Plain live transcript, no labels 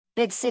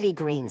Big City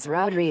Greens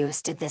Road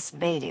reused this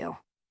video.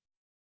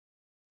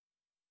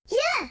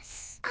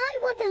 Yes! I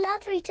won the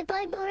lottery to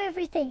buy more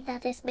everything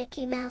that is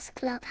Mickey Mouse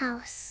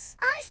Clubhouse.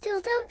 I still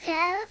don't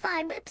care if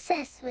I'm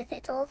obsessed with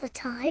it all the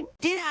time.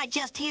 Did I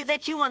just hear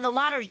that you won the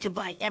lottery to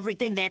buy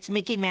everything that's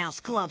Mickey Mouse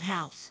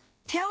Clubhouse?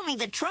 Tell me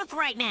the truth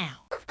right now.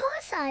 Of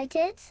course I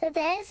did, so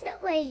there's no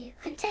way you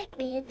can take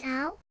me in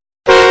now.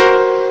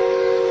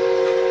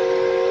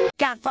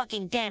 God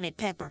fucking damn it,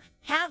 Pepper.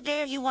 How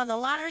dare you won the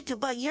lottery to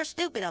buy your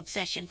stupid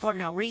obsession for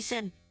no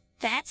reason?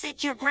 That's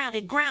it, you're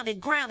grounded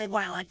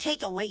while I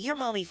take away your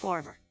money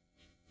forever.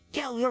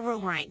 Go your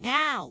room right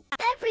now.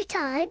 Every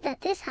time that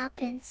this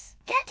happens,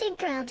 getting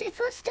grounded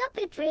for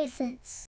stupid reasons.